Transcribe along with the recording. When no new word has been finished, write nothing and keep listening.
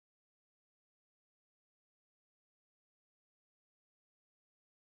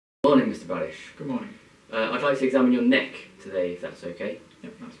Morning, Mr. Bradish. Good morning. I'd like to examine your neck today, if that's okay.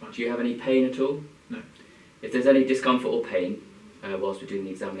 Yep, that's fine. Do you have any pain at all? No. If there's any discomfort or pain whilst we're doing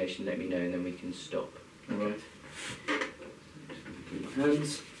the examination, let me know and then we can stop. Okay. Alright. Just my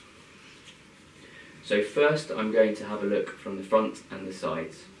hands. So first I'm going to have a look from the front and the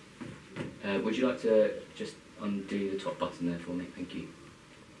sides. Would you like to just undo the top button there for me? Thank you.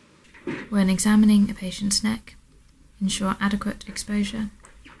 When examining a patient's neck, ensure adequate exposure.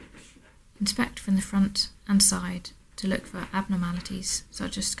 Inspect from the front and side to look for abnormalities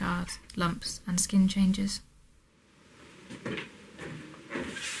such as scars, lumps and skin changes.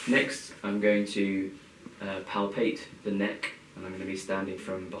 Next I'm going to palpate the neck and I'm going to be standing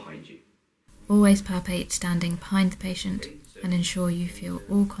from behind you. Always palpate standing behind the patient and ensure you feel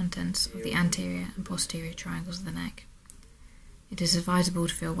all contents of the anterior and posterior triangles of the neck. It is advisable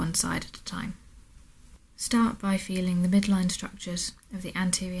to feel one side at a time. Start by feeling the midline structures of the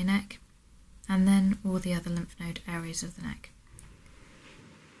anterior neck and then all the other lymph node areas of the neck.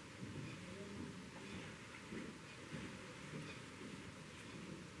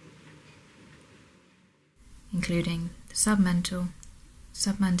 Including the submental,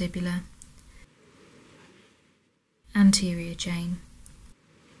 submandibular, anterior chain,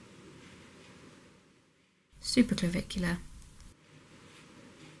 supraclavicular,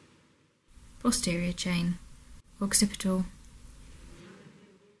 posterior chain, occipital,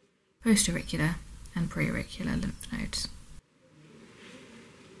 postauricular and preauricular lymph nodes.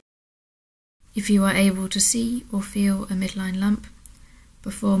 If you are able to see or feel a midline lump,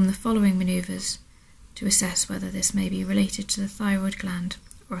 perform the following manoeuvres to assess whether this may be related to the thyroid gland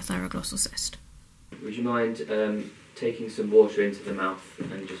or a thyroglossal cyst. Would you mind taking some water into the mouth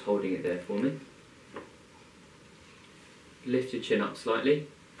and just holding it there for me? Lift your chin up slightly,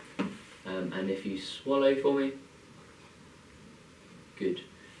 and if you swallow for me, good.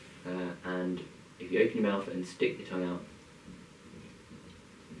 And if you open your mouth and stick your tongue out,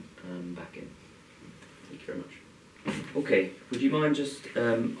 back in. Thank you very much. Okay, would you mind just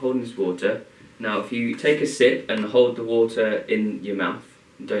holding this water? Now if you take a sip and hold the water in your mouth,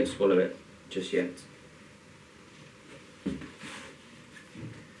 and don't swallow it just yet.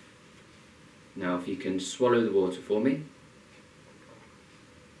 Now if you can swallow the water for me.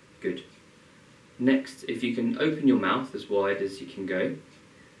 Good. Next, if you can open your mouth as wide as you can go,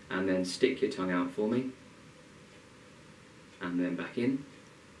 and then stick your tongue out for me, and then back in,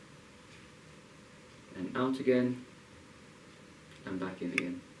 and out again, and back in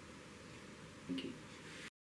again. Thank you.